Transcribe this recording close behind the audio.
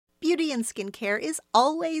Beauty and skincare is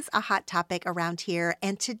always a hot topic around here,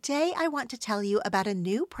 and today I want to tell you about a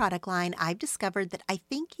new product line I've discovered that I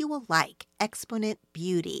think you will like, Exponent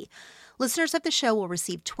Beauty. Listeners of the show will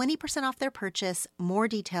receive 20% off their purchase. More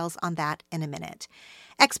details on that in a minute.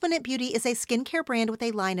 Exponent Beauty is a skincare brand with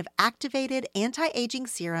a line of activated anti-aging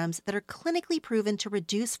serums that are clinically proven to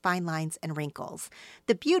reduce fine lines and wrinkles.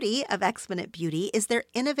 The beauty of Exponent Beauty is their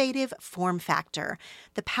innovative form factor.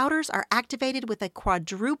 The powders are activated with a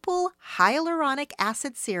quadruple hyaluronic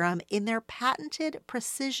acid serum in their patented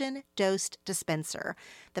precision-dosed dispenser.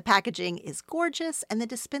 The packaging is gorgeous, and the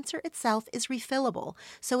dispenser itself is refillable,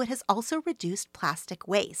 so it has also reduced plastic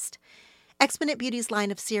waste. Exponent Beauty's line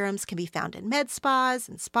of serums can be found in med spas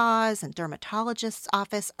and dermatologists'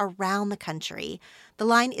 office around the country. The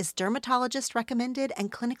line is dermatologist recommended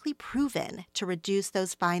and clinically proven to reduce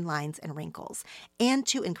those fine lines and wrinkles, and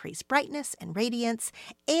to increase brightness and radiance,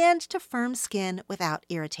 and to firm skin without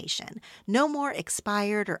irritation. No more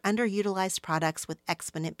expired or underutilized products with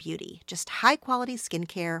Exponent Beauty, just high-quality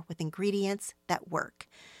skincare with ingredients that work.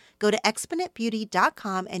 Go to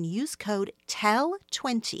exponentbeauty.com and use code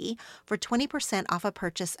TELL20 for 20% off a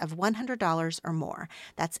purchase of $100 or more.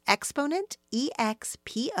 That's Exponent,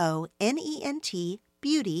 EXPONENT,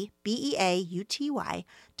 Beauty, BEAUTY.com,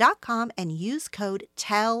 and use code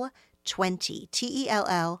TELL20,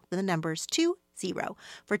 TELL, the numbers 20,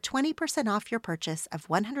 for 20% off your purchase of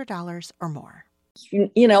 $100 or more.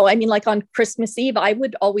 Like on Christmas Eve, I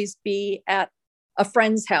would always be at a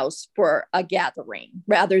friend's house for a gathering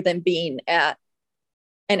rather than being at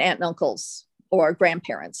an aunt and uncle's or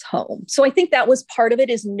grandparents' home. So I think that was part of it,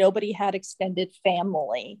 is nobody had extended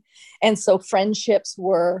family. And so friendships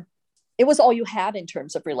it was all you had in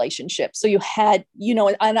terms of relationships. So you had,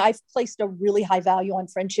 and I've placed a really high value on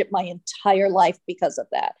friendship my entire life because of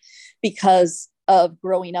that, because of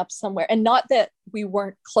growing up somewhere. And not that we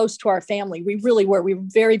weren't close to our family. We really were. We were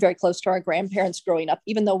very, very close to our grandparents growing up,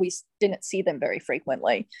 even though we didn't see them very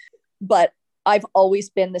frequently. But I've always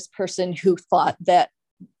been this person who thought that,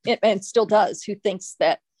 and still does, who thinks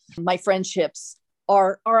that my friendships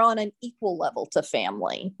are on an equal level to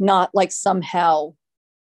family, not like somehow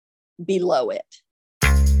below it.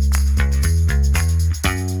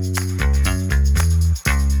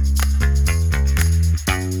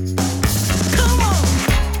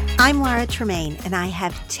 I'm Laura Tremaine, and I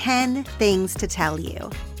have 10 things to tell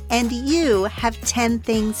you. And you have 10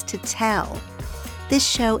 things to tell. This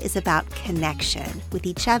show is about connection with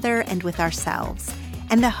each other and with ourselves.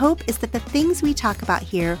 And the hope is that the things we talk about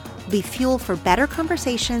here will be fuel for better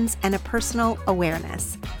conversations and a personal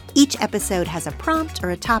awareness. Each episode has a prompt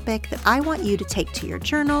or a topic that I want you to take to your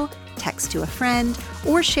journal, text to a friend,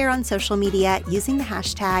 or share on social media using the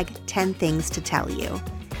hashtag 10thingstotellyou.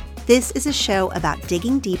 This is a show about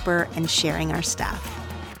digging deeper and sharing our stuff.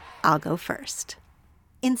 I'll go first.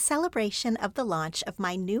 In celebration of the launch of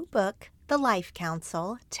my new book, The Life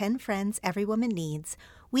Council, 10 Friends Every Woman Needs,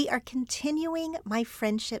 we are continuing my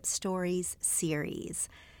Friendship Stories series.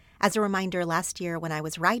 As a reminder, last year when I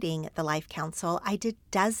was writing The Life Council, I did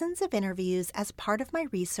dozens of interviews as part of my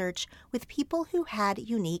research with people who had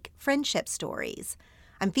unique friendship stories.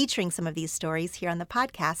 I'm featuring some of these stories here on the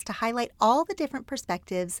podcast to highlight all the different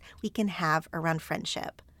perspectives we can have around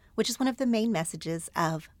friendship, which is one of the main messages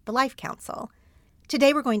of the Life Council.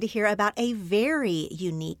 Today we're going to hear about a very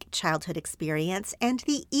unique childhood experience and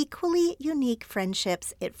the equally unique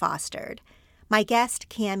friendships it fostered. My guest,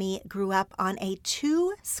 Kammy, grew up on a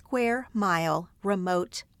 2-square-mile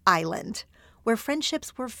remote island where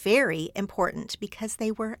friendships were very important because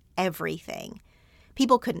they were everything.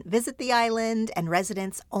 People couldn't visit the island, and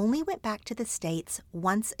residents only went back to the States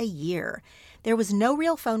once a year. There was no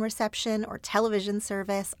real phone reception or television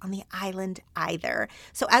service on the island either.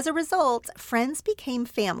 So as a result, friends became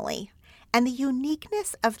family. And the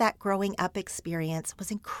uniqueness of that growing up experience was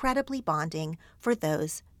incredibly bonding for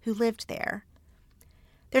those who lived there.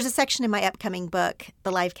 There's a section in my upcoming book,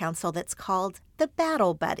 The Life Council, that's called The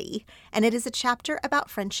Battle Buddy, and it is a chapter about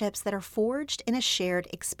friendships that are forged in a shared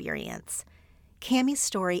experience. Kammy's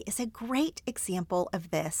story is a great example of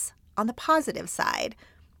this on the positive side.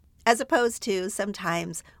 As opposed to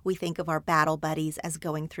sometimes we think of our battle buddies as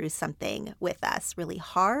going through something with us really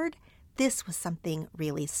hard, this was something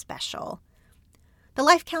really special. The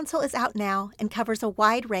Life Council is out now and covers a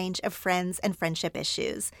wide range of friends and friendship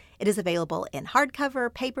issues. It is available in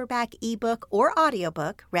hardcover, paperback, ebook, or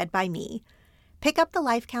audiobook read by me. Pick up The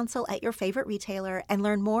Life Council at your favorite retailer and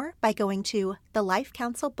learn more by going to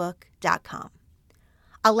thelifecouncilbook.com.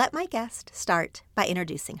 I'll let my guest start by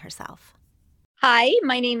introducing herself. Hi,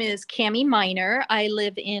 my name is Kammy Miner. I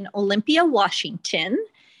live in Olympia, Washington.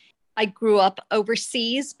 I grew up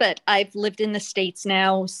overseas, but I've lived in the States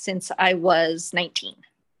now since I was 19.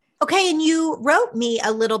 Okay. And you wrote me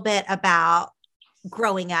a little bit about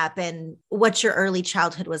growing up and what your early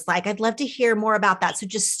childhood was like. I'd love to hear more about that. So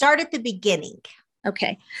just start at the beginning.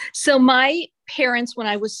 Okay. So my parents, when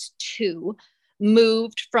I was 2,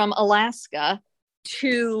 moved from Alaska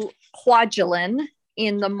to Kwajalein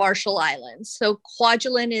in the Marshall Islands. So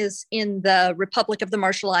Kwajalein is in the Republic of the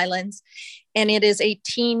Marshall Islands, and it is a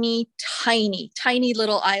teeny, tiny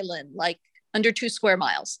little island, like under 2 square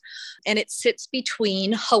miles. And it sits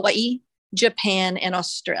between Hawaii, Japan, and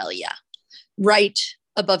Australia, right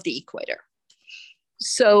above the equator.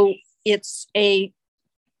 So it's a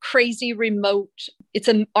crazy remote, it's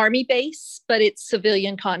an army base, but it's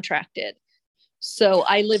civilian contracted. So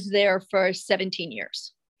I lived there for 17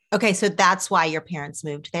 years. Okay. So that's why your parents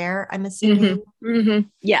moved there, I'm assuming.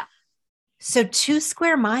 Yeah. So 2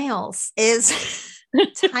 square miles is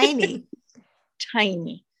tiny.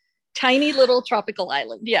 Tiny little tropical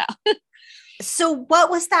island. Yeah. So what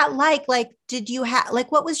was that like? Like, did you have,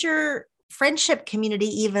 like, what was your friendship community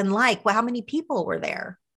even like? Well, how many people were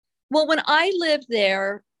there? Well, when I lived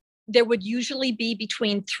there, there would usually be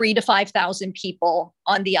between 3,000 to 5,000 people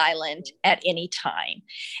on the island at any time.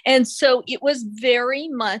 And so it was very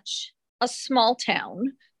much a small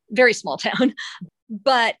town, very small town,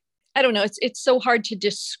 but I don't know, it's so hard to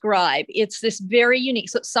describe. It's this very unique,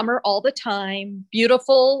 so summer all the time,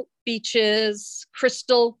 beautiful beaches,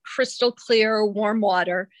 crystal clear, warm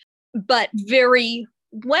water, but very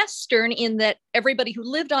Western in that everybody who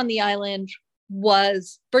lived on the island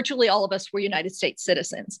was, virtually all of us were United States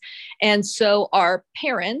citizens. And so our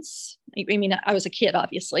parents, I mean, I was a kid,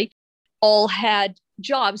 obviously, all had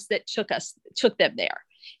jobs that took them there.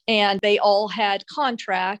 And they all had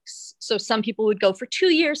contracts. So some people would go for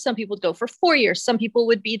 2 years, some people would go for 4 years, some people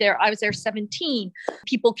would be there. I was there 17.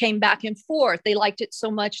 People came back and forth. They liked it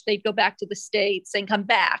so much, they'd go back to the States and come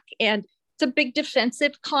back. And it's a big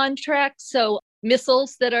defensive contract. So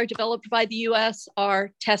missiles that are developed by the US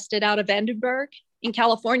are tested out of Vandenberg in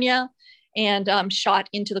California and shot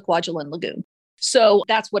into the Kwajalein Lagoon. So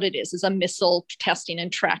that's what it is a missile testing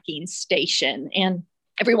and tracking station. And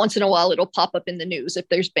every once in a while, it'll pop up in the news if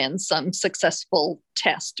there's been some successful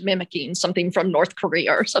test mimicking something from North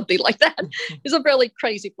Korea or something like that. It's a really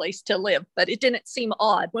crazy place to live, but it didn't seem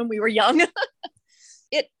odd when we were young.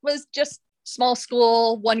 It was just small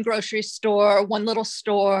school, one grocery store, one little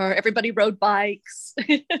store. Everybody rode bikes.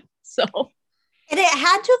 So, and it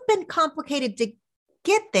had to have been complicated to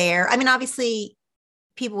get there. I mean, obviously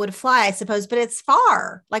people would fly, I suppose, but it's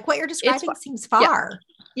far. Like what you're describing seems far.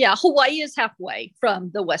 Yeah. Hawaii is halfway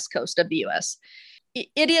from the west coast of the US.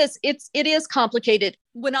 It is complicated.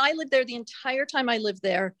 When I lived there, the entire time I lived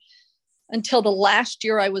there until the last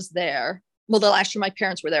year I was there, well, the last year my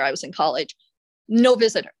parents were there, I was in college, no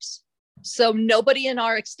visitors. So nobody in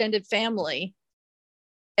our extended family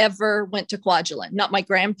ever went to Kwajalein. Not my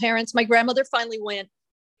grandparents. My grandmother finally went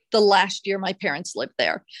the last year my parents lived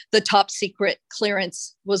there. The top secret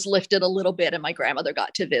clearance was lifted a little bit and my grandmother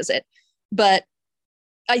got to visit. But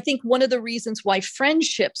I think one of the reasons why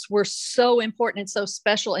friendships were so important and so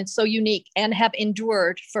special and so unique and have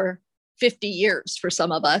endured for 50 years for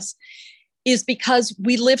some of us is because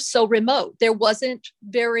we lived so remote. There wasn't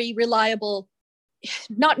very reliable,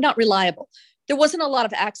 not reliable. There wasn't a lot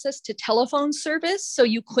of access to telephone service. So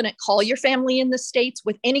you couldn't call your family in the States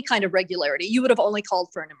with any kind of regularity. You would have only called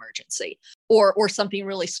for an emergency or something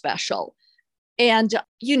really special. And,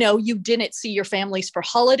 you didn't see your families for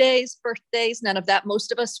holidays, birthdays, none of that.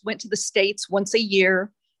 Most of us went to the States once a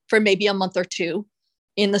year for maybe a month or 2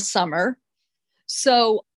 in the summer.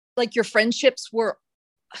 So like your friendships were,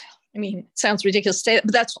 I mean, it sounds ridiculous to say that,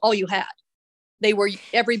 but that's all you had.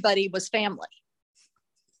 Everybody was family.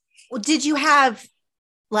 Well, did you have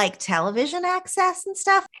like television access and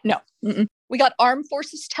stuff? No. Mm-mm. We got Armed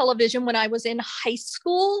Forces television when I was in high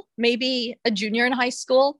school, maybe a junior in high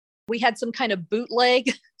school. We had some kind of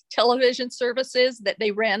bootleg television services that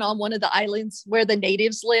they ran on one of the islands where the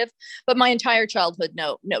natives live. But my entire childhood,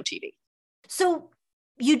 no TV. So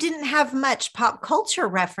you didn't have much pop culture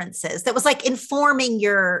references that was like informing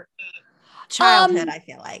your childhood, I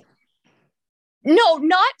feel like. No,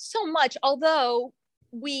 not so much. Although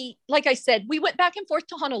like I said, we went back and forth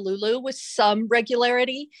to Honolulu with some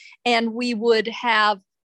regularity, and we would have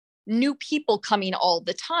new people coming all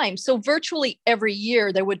the time. So virtually every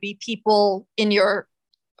year there would be people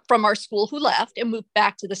from our school who left and moved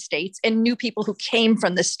back to the States, and new people who came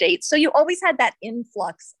from the States. So you always had that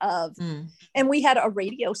influx of, and we had a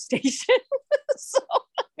radio station. So,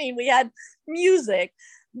 I mean, we had music,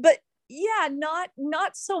 but Yeah,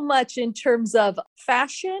 not so much in terms of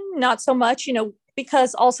fashion, not so much,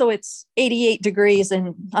 because also it's 88 degrees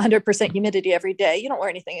and 100% humidity every day. You don't wear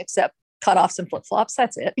anything except cutoffs and flip-flops.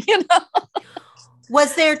 That's it,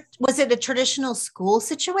 Was it a traditional school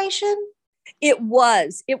situation? It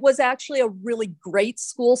was actually a really great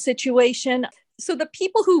school situation. So the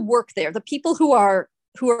people who work there, the people who are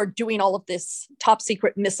doing all of this top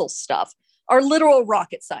secret missile stuff are literal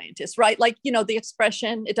rocket scientists, right? Like, the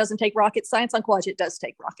expression, it doesn't take rocket science. On Quad, it does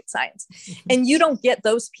take rocket science. And you don't get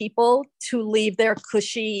those people to leave their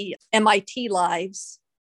cushy MIT lives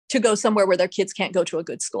to go somewhere where their kids can't go to a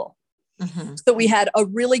good school. Mm-hmm. So we had a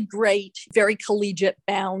really great, very collegiate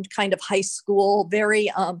bound kind of high school,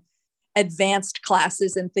 very advanced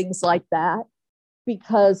classes and things like that,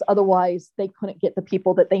 because otherwise they couldn't get the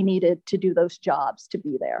people that they needed to do those jobs to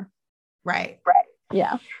be there. Right.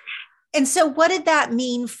 Yeah. And so what did that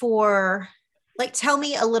mean for, tell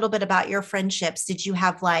me a little bit about your friendships. Did you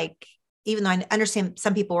have even though I understand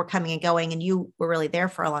some people were coming and going and you were really there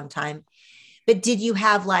for a long time, but did you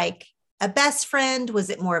have a best friend? Was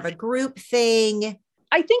it more of a group thing?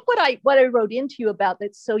 I think what I wrote into you about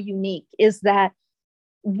that's so unique is that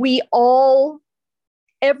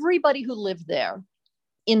everybody who lived there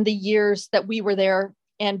in the years that we were there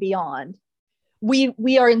and beyond,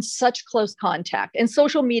 we are in such close contact, and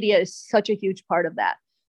social media is such a huge part of that.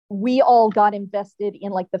 We all got invested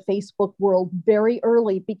in the Facebook world very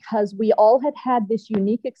early because we all had this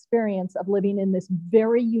unique experience of living in this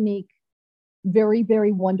very unique, very,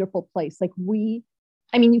 very wonderful place.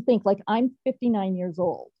 You think I'm 59 years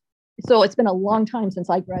old. So it's been a long time since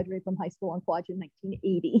I graduated from high school on Quad in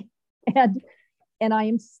 1980. And I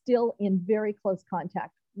am still in very close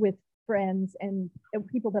contact with friends and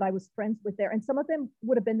people that I was friends with there. And some of them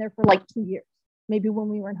would have been there for 2 years, maybe when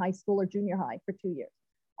we were in high school or junior high for 2 years.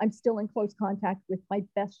 I'm still in close contact with my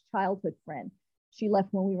best childhood friend. She left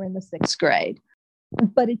when we were in the 6th grade.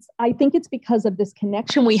 But I think it's because of this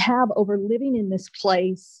connection we have over living in this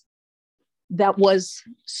place that was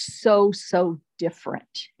so, so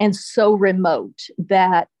different and so remote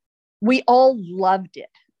that we all loved it.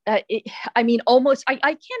 Almost, I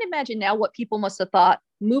can't imagine now what people must have thought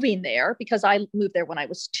moving there, because I moved there when I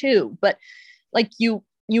was 2, but you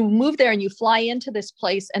move there and you fly into this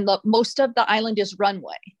place and most of the island is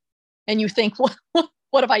runway. And you think, what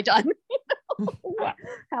have I done?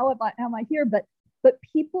 How am I here? But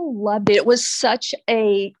people loved it. It was such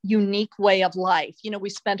a unique way of life. We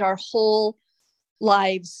spent our whole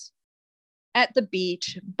lives at the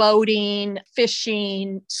beach, boating,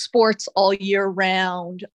 fishing, sports all year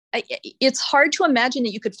round. It's hard to imagine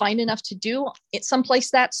that you could find enough to do at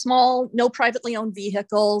someplace that small, no privately owned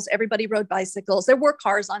vehicles. Everybody rode bicycles. There were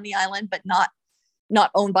cars on the island, but not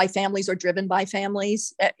owned by families or driven by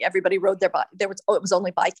families. Everybody rode their bike. It was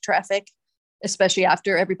only bike traffic, especially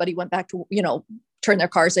after everybody went back to, turn their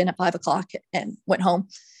cars in at 5:00 and went home.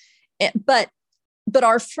 But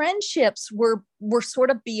our friendships were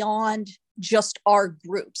sort of beyond just our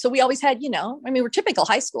group. So we always had, we're typical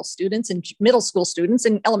high school students and middle school students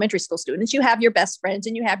and elementary school students. You have your best friends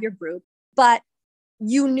and you have your group, but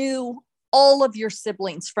you knew all of your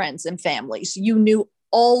siblings, friends, and families. You knew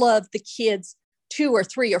all of the kids 2 or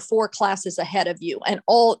 3 or 4 classes ahead of you and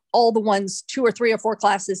all the ones 2 or 3 or 4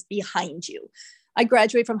 classes behind you. I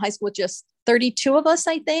graduated from high school with just 32 of us,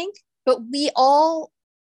 I think, but we all,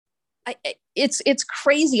 it's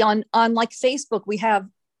crazy on Facebook. We have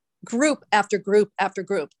group after group after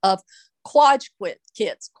group of Quad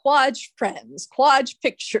kids, Quad friends, Quad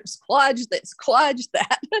pictures, Quad this, Quad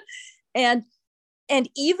that. And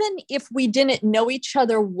even if we didn't know each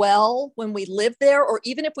other well when we lived there, or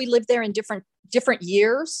even if we lived there in different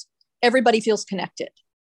years, everybody feels connected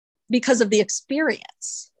because of the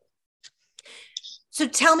experience. So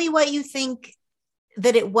tell me what you think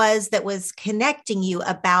that it was that was connecting you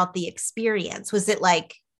about the experience. Was it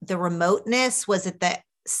the remoteness? Was it the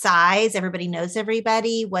size? Everybody knows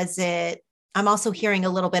everybody. Was it, I'm also hearing a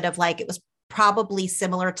little bit of it was probably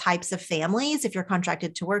similar types of families if you're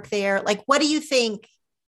contracted to work there. What do you think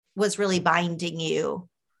was really binding you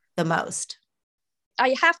the most?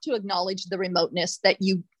 I have to acknowledge the remoteness that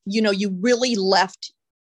you really left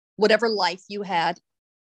whatever life you had.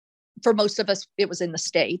 For most of us, it was in the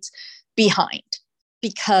States, behind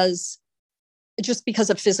because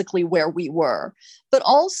of physically where we were. But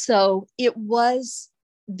also it was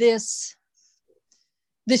this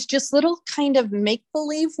just little kind of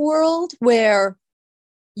make-believe world where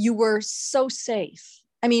you were so safe.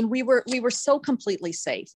 We were so completely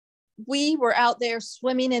safe. We were out there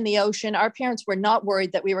swimming in the ocean. Our parents were not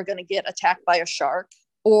worried that we were going to get attacked by a shark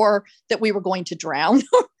or that we were going to drown.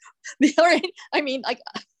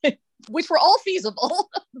 which were all feasible.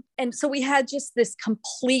 And so we had just this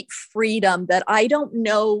complete freedom that I don't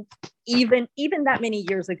know even that many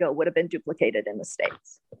years ago would have been duplicated in the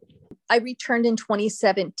States. I returned in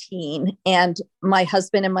 2017 and my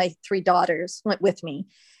husband and my 3 daughters went with me.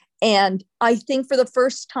 And I think for the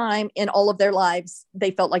first time in all of their lives,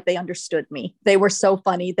 they felt like they understood me. They were so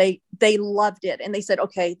funny. They loved it. And they said,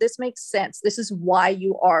 okay, this makes sense. This is why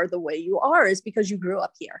you are the way you are, is because you grew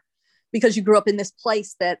up here, because you grew up in this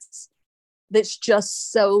place that's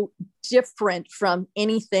just so different from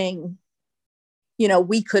anything,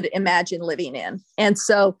 we could imagine living in. And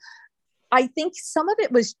so I think some of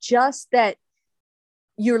it was just that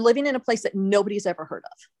you're living in a place that nobody's ever heard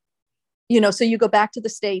of. So you go back to the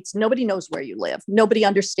States, nobody knows where you live. Nobody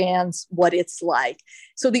understands what it's like.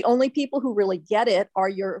 So the only people who really get it are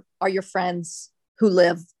your friends who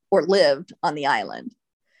live or lived on the island.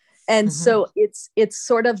 And so it's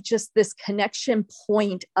sort of just this connection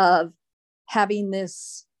point of having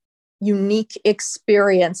this unique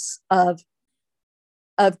experience of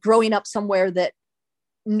growing up somewhere that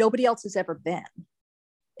nobody else has ever been.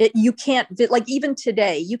 You can't, like even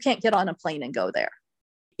today, you can't get on a plane and go there.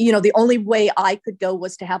 The only way I could go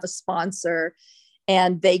was to have a sponsor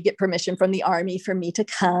and they get permission from the Army for me to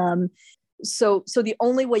come. So the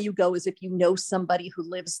only way you go is if you know somebody who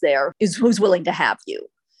lives there who's willing to have you.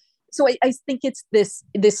 So I think it's this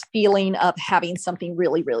feeling of having something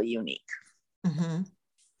really, really unique. Mm-hmm.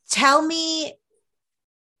 Tell me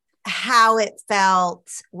how it felt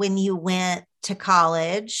when you went to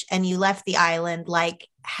college and you left the island. Like,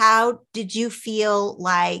 how did you feel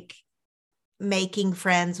like making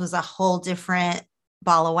friends was a whole different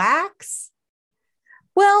ball of wax?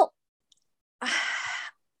 Well,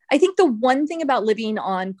 I think the one thing about living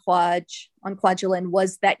on Kwajalein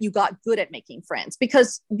was that you got good at making friends,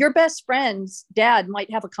 because your best friend's dad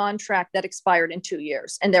might have a contract that expired in 2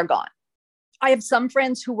 years and they're gone. I have some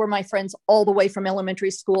friends who were my friends all the way from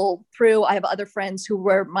elementary school through. I have other friends who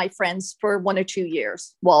were my friends for 1 or 2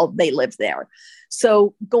 years while they lived there.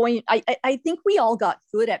 So I think we all got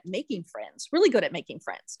good at making friends, really good at making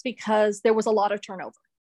friends, because there was a lot of turnover.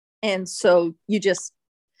 And so you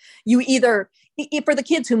either, for the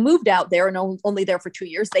kids who moved out there and only there for 2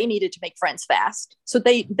 years, they needed to make friends fast. So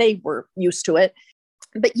they were used to it.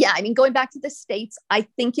 But yeah, I mean, going back to the States, I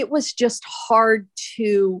think it was just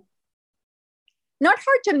not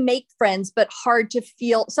hard to make friends, but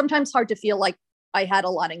sometimes hard to feel like I had a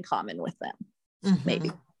lot in common with them,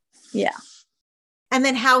 maybe. Yeah. And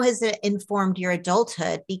then how has it informed your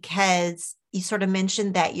adulthood? Because you sort of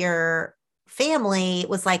mentioned that your family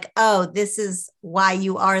was like, oh, this is why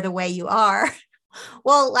you are the way you are.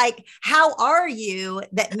 Well, like, how are you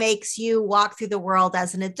that makes you walk through the world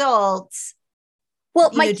as an adult?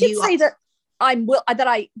 Well, my kids say that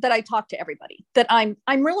that I talk to everybody, that I'm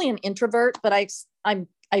really an introvert, but I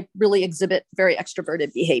really exhibit very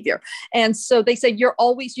extroverted behavior. And so they say you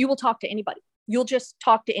will talk to anybody. You'll just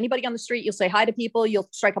talk to anybody on the street. You'll say hi to people. You'll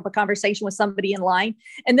strike up a conversation with somebody in line.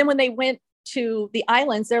 And then when they went to the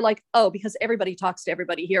islands, they're like, oh, because everybody talks to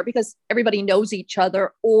everybody here, because everybody knows each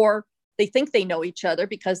other, or they think they know each other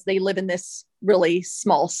because they live in this really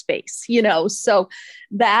small space, so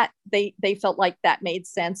that they felt like that made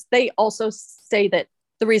sense. They also say that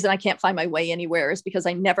the reason I can't find my way anywhere is because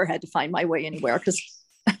I never had to find my way anywhere, because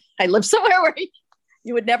I live somewhere where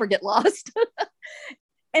you would never get lost.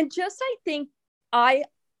 And just, I think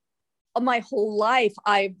my whole life,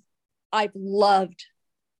 I've loved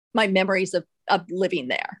my memories of living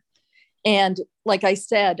there. And like I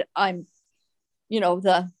said, I'm,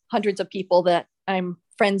 the hundreds of people that I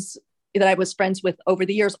was friends with over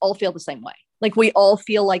the years all feel the same way. Like, we all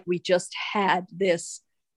feel like we just had this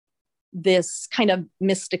kind of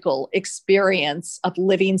mystical experience of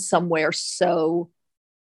living somewhere. So,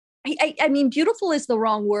 I mean, beautiful is the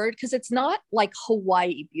wrong word, because it's not like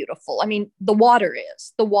Hawaii beautiful. I mean, the water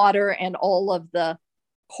and all of the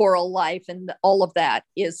coral life and all of that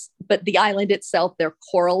is, but the island itself, they're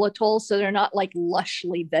coral atolls. So they're not like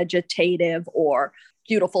lushly vegetative or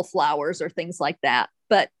beautiful flowers or things like that.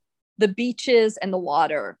 But the beaches and the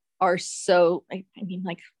water are so, I mean,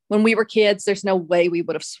 like, when we were kids, there's no way we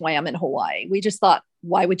would have swam in Hawaii. We just thought,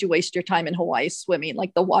 why would you waste your time in Hawaii swimming?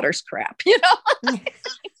 Like, the water's crap,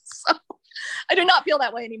 So I do not feel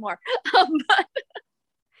that way anymore.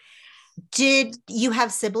 Did you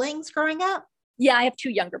have siblings growing up? Yeah, I have 2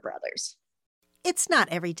 younger brothers. It's not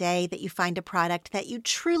every day that you find a product that you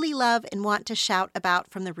truly love and want to shout about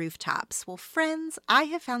from the rooftops. Well, friends, I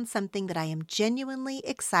have found something that I am genuinely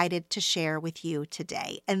excited to share with you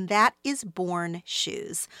today, and that is Born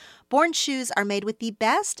shoes. Born shoes are made with the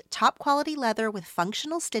best top quality leather with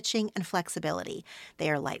functional stitching and flexibility. They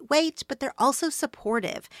are lightweight, but they're also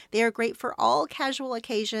supportive. They are great for all casual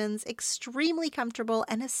occasions, extremely comfortable,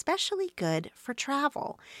 and especially good for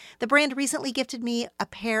travel. The brand recently gifted me a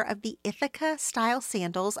pair of the Ithaca style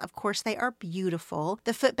sandals. Of course, they are beautiful.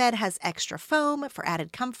 The footbed has extra foam for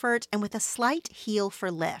added comfort and with a slight heel for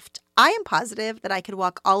lift. I am positive that I could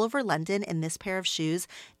walk all over London in this pair of shoes,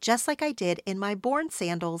 just like I did in my Born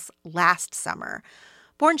sandals last summer.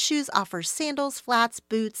 Born Shoes offers sandals, flats,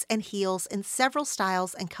 boots, and heels in several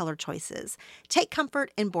styles and color choices. Take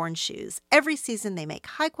comfort in Born Shoes. Every season they make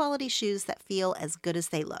high-quality shoes that feel as good as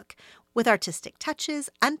they look. With artistic touches,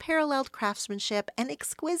 unparalleled craftsmanship, and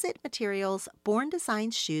exquisite materials, Born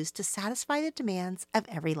designs shoes to satisfy the demands of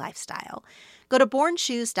every lifestyle. Go to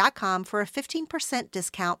bornshoes.com for a 15%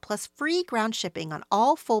 discount plus free ground shipping on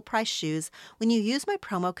all full-price shoes when you use my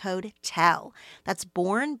promo code TELL. That's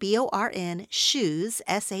Born, B-O-R-N, shoes,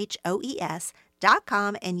 SHOES.com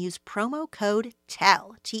and use promo code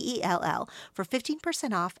TELL, T-E-L-L, for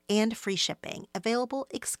 15% off and free shipping, available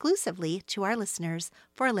exclusively to our listeners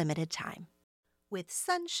for a limited time. With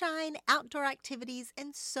sunshine, outdoor activities,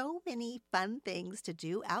 and so many fun things to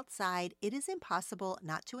do outside, it is impossible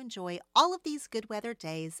not to enjoy all of these good weather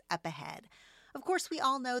days up ahead. Of course, we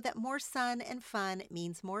all know that more sun and fun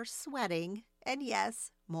means more sweating, and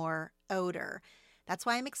yes, more odor. That's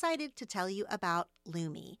why I'm excited to tell you about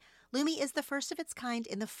Lumi. Lumi is the first of its kind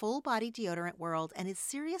in the full-body deodorant world and is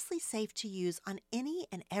seriously safe to use on any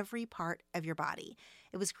and every part of your body.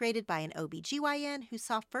 It was created by an OBGYN who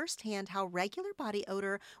saw firsthand how regular body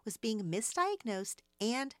odor was being misdiagnosed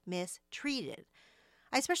and mistreated.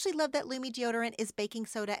 I especially love that Lumi deodorant is baking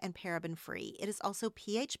soda and paraben-free. It is also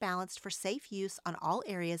pH balanced for safe use on all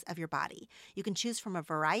areas of your body. You can choose from a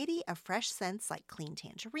variety of fresh scents like clean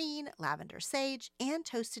tangerine, lavender sage, and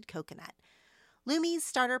toasted coconut. Lumi's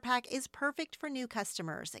starter pack is perfect for new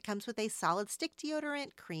customers. It comes with a solid stick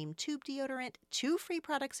deodorant, cream tube deodorant, 2 free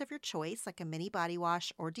products of your choice like a mini body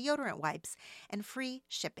wash or deodorant wipes, and free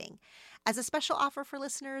shipping. As a special offer for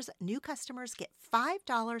listeners, new customers get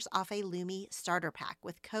 $5 off a Lumi starter pack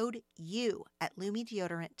with code U at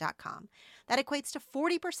lumideodorant.com. That equates to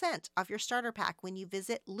 40% off your starter pack when you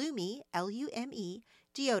visit Lumi, L-U-M-E,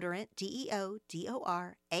 deodorant,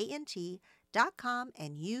 DEODORANT.com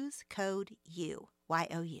and use code U,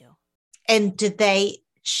 Y-O-U. And do they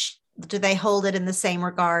hold it in the same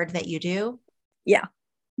regard that you do? Yeah,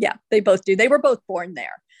 they both do. They were both born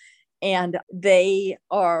there, and they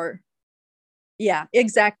are,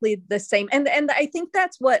 exactly the same. And I think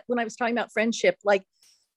that's what, when I was talking about friendship, like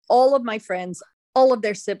all of my friends, all of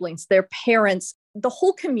their siblings, their parents, the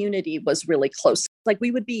whole community was really close. Like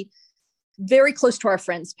we would be very close to our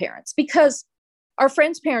friends' parents because our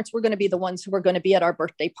friends' parents were going to be the ones who were going to be at our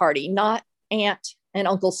birthday party, not aunt and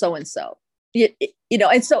uncle so-and-so.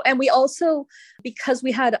 And we also, because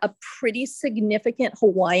we had a pretty significant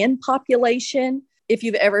Hawaiian population, if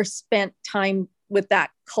you've ever spent time with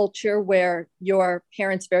that culture where your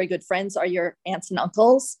parents' very good friends are your aunts and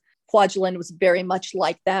uncles, Kwajalein was very much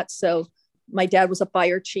like that. So my dad was a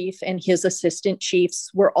fire chief and his assistant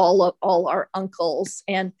chiefs were all our uncles.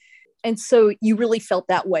 And so you really felt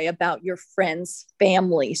that way about your friends'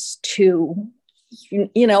 families too.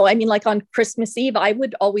 Like on Christmas Eve, I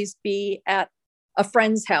would always be at a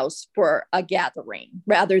friend's house for a gathering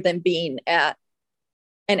rather than being at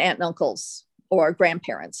an aunt and uncle's or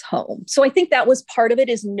grandparents' home. So I think that was part of it,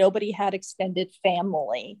 is nobody had extended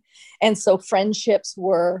family. And so friendships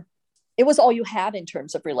it was all you had in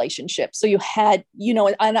terms of relationships. So you had,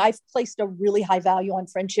 and I've placed a really high value on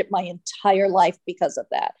friendship my entire life because of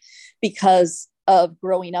that, because of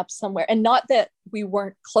growing up somewhere. And not that we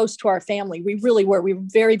weren't close to our family. We really were. We were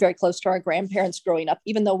very, very close to our grandparents growing up,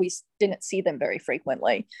 even though we didn't see them very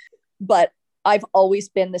frequently. But I've always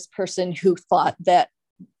been this person who thought that,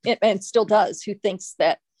 and still does, who thinks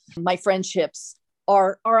that my friendships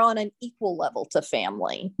are on an equal level to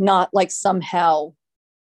family, not like somehow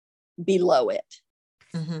below it.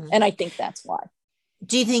 Mm-hmm. And I think that's why.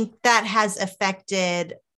 Do you think that has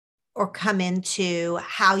affected or come into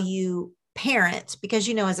how you parent? Because,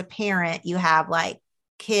 as a parent, you have like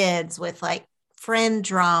kids with like friend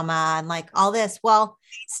drama and like all this. Well,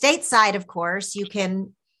 stateside, of course, you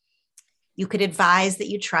could advise that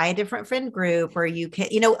you try a different friend group, or you can,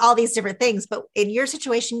 all these different things. But in your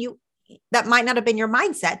situation, that might not have been your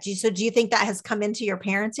mindset. Do you think that has come into your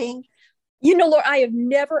parenting? Laura, I have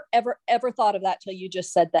never, ever, ever thought of that till you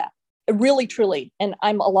just said that. Really, truly. And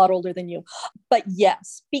I'm a lot older than you. But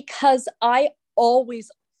yes, because I always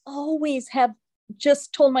have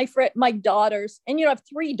just told my daughters, and I have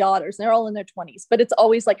 3 daughters and they're all in their 20s, but it's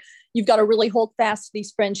always like, you've got to really hold fast to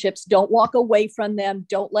these friendships. Don't walk away from them.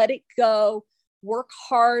 Don't let it go. Work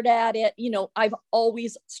hard at it. I've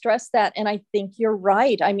always stressed that. And I think you're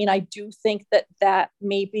right. I mean, I do think that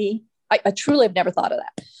maybe I truly have never thought of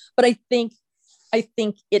that, but I think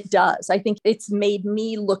it does. I think it's made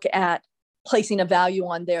me look at placing a value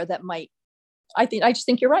on there that I just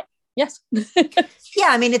think you're right. Yes. Yeah.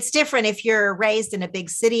 I mean, it's different if you're raised in a big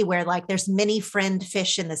city where like there's many friend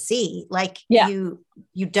fish in the sea. Like you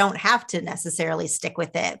don't have to necessarily stick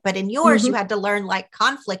with it. But in yours, you had to learn like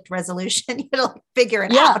conflict resolution. You had to like figure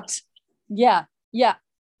it out. Yeah. Yeah.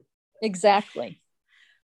 Exactly.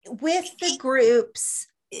 With the groups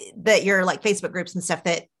that you're like Facebook groups and stuff,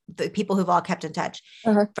 that the people who've all kept in touch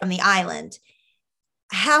from the island,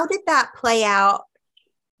 how did that play out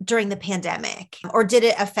during the pandemic, or did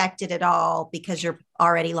it affect it at all because you're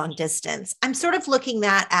already long distance? I'm sort of looking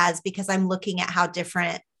at as, because I'm looking at how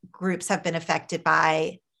different groups have been affected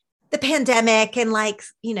by the pandemic and like,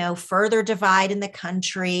 further divide in the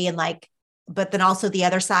country, and like, but then also the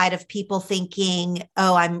other side of people thinking,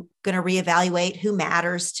 oh, I'm going to reevaluate who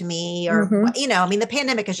matters to me, or, I mean, the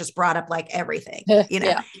pandemic has just brought up like everything,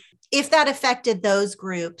 Yeah. If that affected those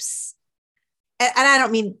groups. And I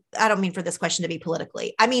don't mean for this question to be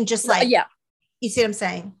politically. I mean, just like, you see what I'm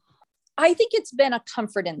saying? I think it's been a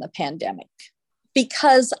comfort in the pandemic,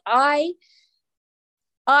 because I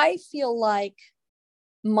feel like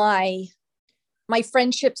my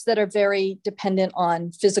friendships that are very dependent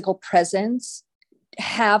on physical presence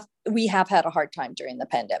we have had a hard time during the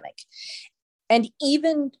pandemic. And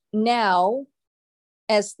even now,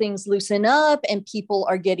 as things loosen up and people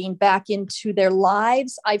are getting back into their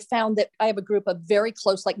lives, I've found that I have a group of very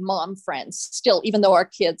close, like mom friends still, even though our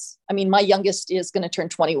kids, I mean, my youngest is going to turn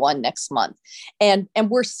 21 next month. And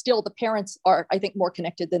we're still, the parents are, I think, more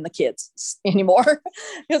connected than the kids anymore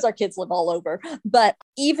because our kids live all over. But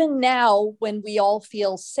even now, when we all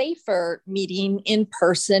feel safer meeting in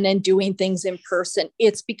person and doing things in person,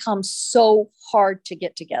 it's become so hard to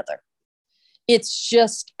get together. It's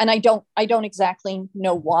just, and I don't exactly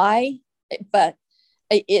know why, but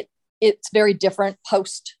it's very different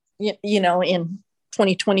post, in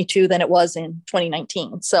 2022 than it was in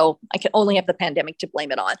 2019. So I can only have the pandemic to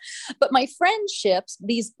blame it on. But my friendships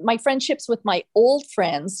with my old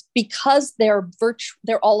friends, because they're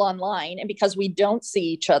all online, and because we don't see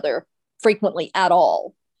each other frequently at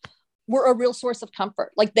all, were a real source of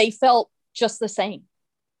comfort. Like they felt just the same.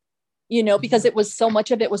 Because it was so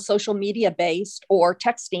much of it was social media based or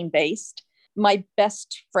texting based. My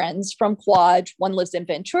best friends from Quad, one lives in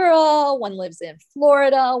Ventura, one lives in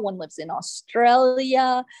Florida, one lives in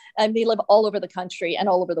Australia, and they live all over the country and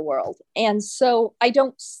all over the world. And so I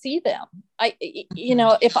don't see them.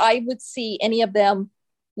 If I would see any of them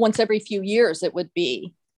once every few years, it would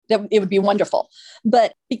be wonderful.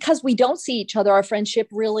 But because we don't see each other, our friendship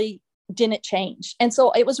really didn't change. And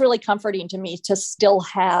so it was really comforting to me to still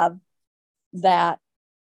have that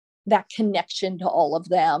connection to all of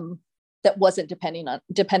them that wasn't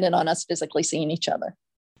dependent on us physically seeing each other.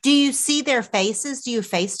 Do you see their faces? Do you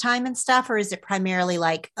FaceTime and stuff, or is it primarily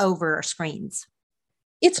like over screens?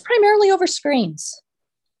 It's primarily over screens.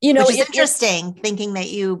 Which is interesting, thinking that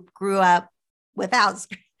you grew up without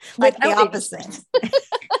the opposite.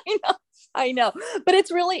 I know, but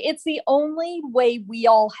it's the only way we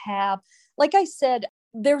all have, like I said,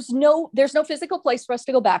 there's no physical place for us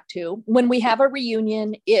to go back to. When we have a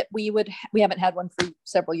reunion, we haven't had one for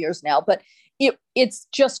several years now, but it's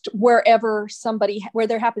just where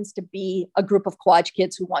there happens to be a group of Quad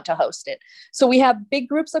kids who want to host it. So we have big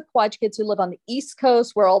groups of Quad kids who live on the East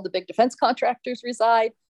Coast, where all the big defense contractors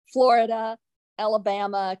reside, Florida,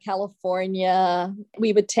 Alabama, California.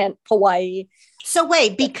 We would tent Hawaii. So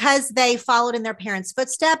wait, because they followed in their parents'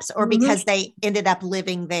 footsteps, or because they ended up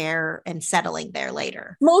living there and settling there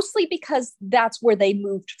later? Mostly because that's where they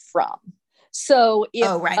moved from. So if,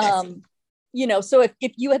 so if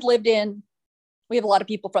you had lived we have a lot of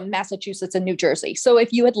people from Massachusetts and New Jersey. So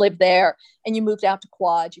if you had lived there and you moved out to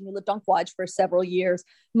Quad and you lived on Quad for several years,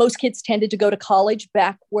 most kids tended to go to college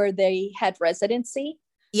back where they had residency.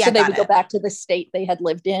 Yeah, so they would go back to the state they had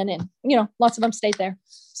lived in, and, lots of them stayed there.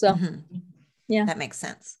 So, yeah, that makes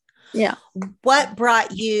sense. Yeah. What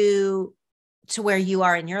brought you to where you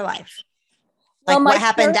are in your life? Like what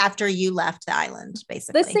happened after you left the island,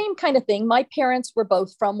 basically? The same kind of thing. My parents were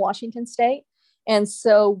both from Washington State. And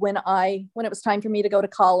so when it was time for me to go to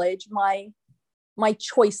college, my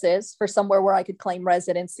choices for somewhere where I could claim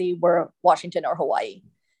residency were Washington or Hawaii.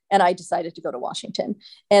 And I decided to go to Washington.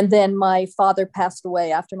 And then my father passed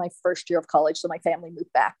away after my first year of college. So my family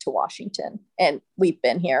moved back to Washington. And we've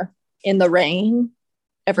been here in the rain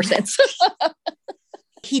ever since.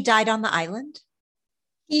 He died on the island?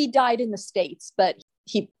 He died in the States, but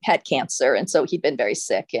he had cancer. And so he'd been very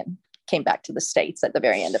sick and came back to the States at the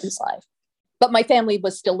very end of his life. But my family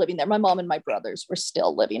was still living there. My mom and my brothers were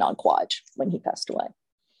still living on Quad when he passed away.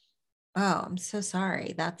 Oh, I'm so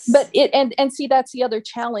sorry. But see, that's the other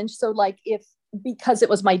challenge. So like because it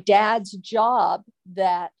was my dad's job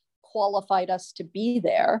that qualified us to be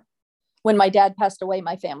there, when my dad passed away,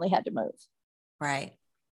 my family had to move. Right.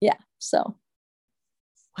 Yeah. So.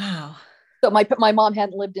 Wow. So my mom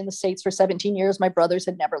hadn't lived in the States for 17 years. My brothers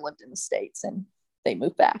had never lived in the States and they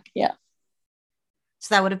moved back. Yeah.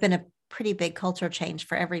 So that would have been a pretty big cultural change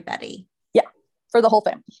for everybody. Yeah. For the whole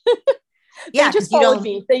family. Yeah, they just followed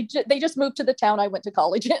me. They just moved to the town I went to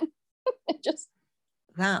college in.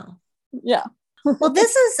 Wow. Yeah. Well,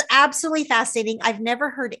 this is absolutely fascinating. I've never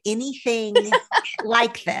heard anything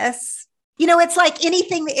like this.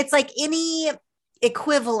 It's like any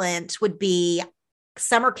equivalent would be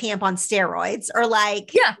summer camp on steroids or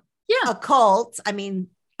like a cult. I mean,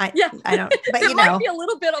 I don't, but there might be a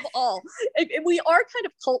little bit of all. We are kind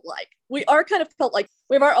of cult-like. We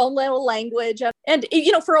have our own little language. And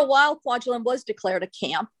for a while, Kwajalein was declared a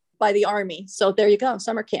camp by the Army. So there you go,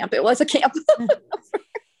 summer camp. It was a camp.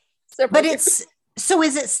 But is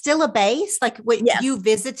it still a base? Like what you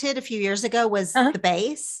visited a few years ago was the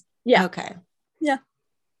base? Yeah. Okay. Yeah.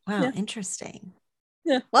 Wow. Yeah. Interesting.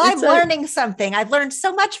 Yeah. Well, I'm learning something. I've learned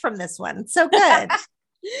so much from this one. So good.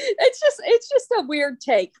 It's just a weird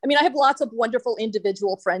take. I mean, I have lots of wonderful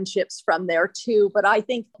individual friendships from there too, but I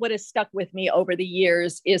think what has stuck with me over the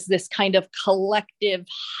years is this kind of collective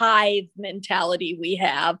hive mentality we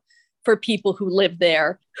have for people who live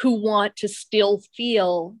there, who want to still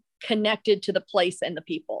feel connected to the place and the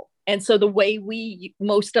people. And so the way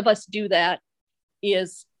most of us do that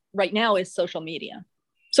right now is social media.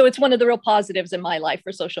 So it's one of the real positives in my life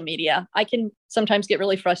for social media. I can sometimes get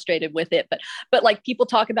really frustrated with it, but like people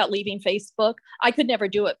talk about leaving Facebook. I could never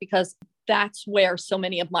do it because that's where so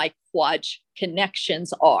many of my Quad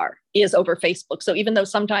connections is over Facebook. So even though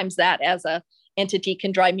sometimes that as a entity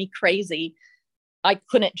can drive me crazy, I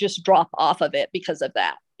couldn't just drop off of it because of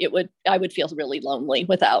that. I would feel really lonely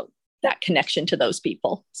without that connection to those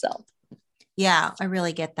people. So yeah, I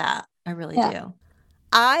really get that. I really do.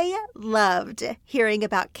 I loved hearing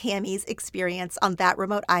about Kammy's experience on that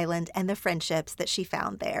remote island and the friendships that she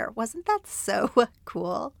found there. Wasn't that so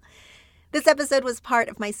cool? This episode was part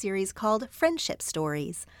of my series called Friendship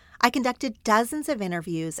Stories. I conducted dozens of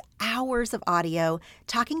interviews, hours of audio,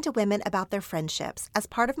 talking to women about their friendships as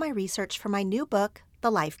part of my research for my new book,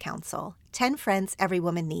 The Life Council, 10 Friends Every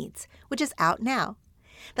Woman Needs, which is out now.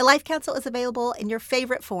 The Life Council is available in your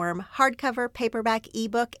favorite form, hardcover, paperback,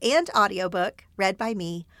 ebook, and audiobook, read by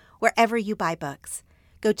me, wherever you buy books.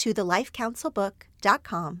 Go to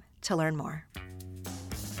thelifecouncilbook.com to learn more.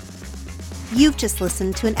 You've just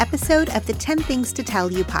listened to an episode of the 10 Things to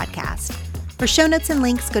Tell You podcast. For show notes and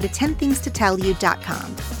links, go to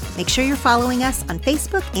 10thingstotellyou.com. Make sure you're following us on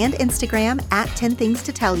Facebook and Instagram at 10 Things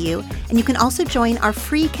to Tell You, and you can also join our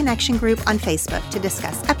free connection group on Facebook to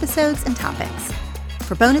discuss episodes and topics.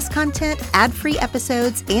 For bonus content, ad-free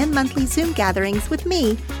episodes, and monthly Zoom gatherings with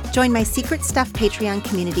me, join my Secret Stuff Patreon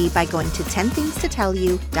community by going to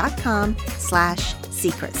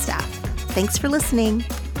 10thingstotellyou.com/secret stuff. Thanks for listening.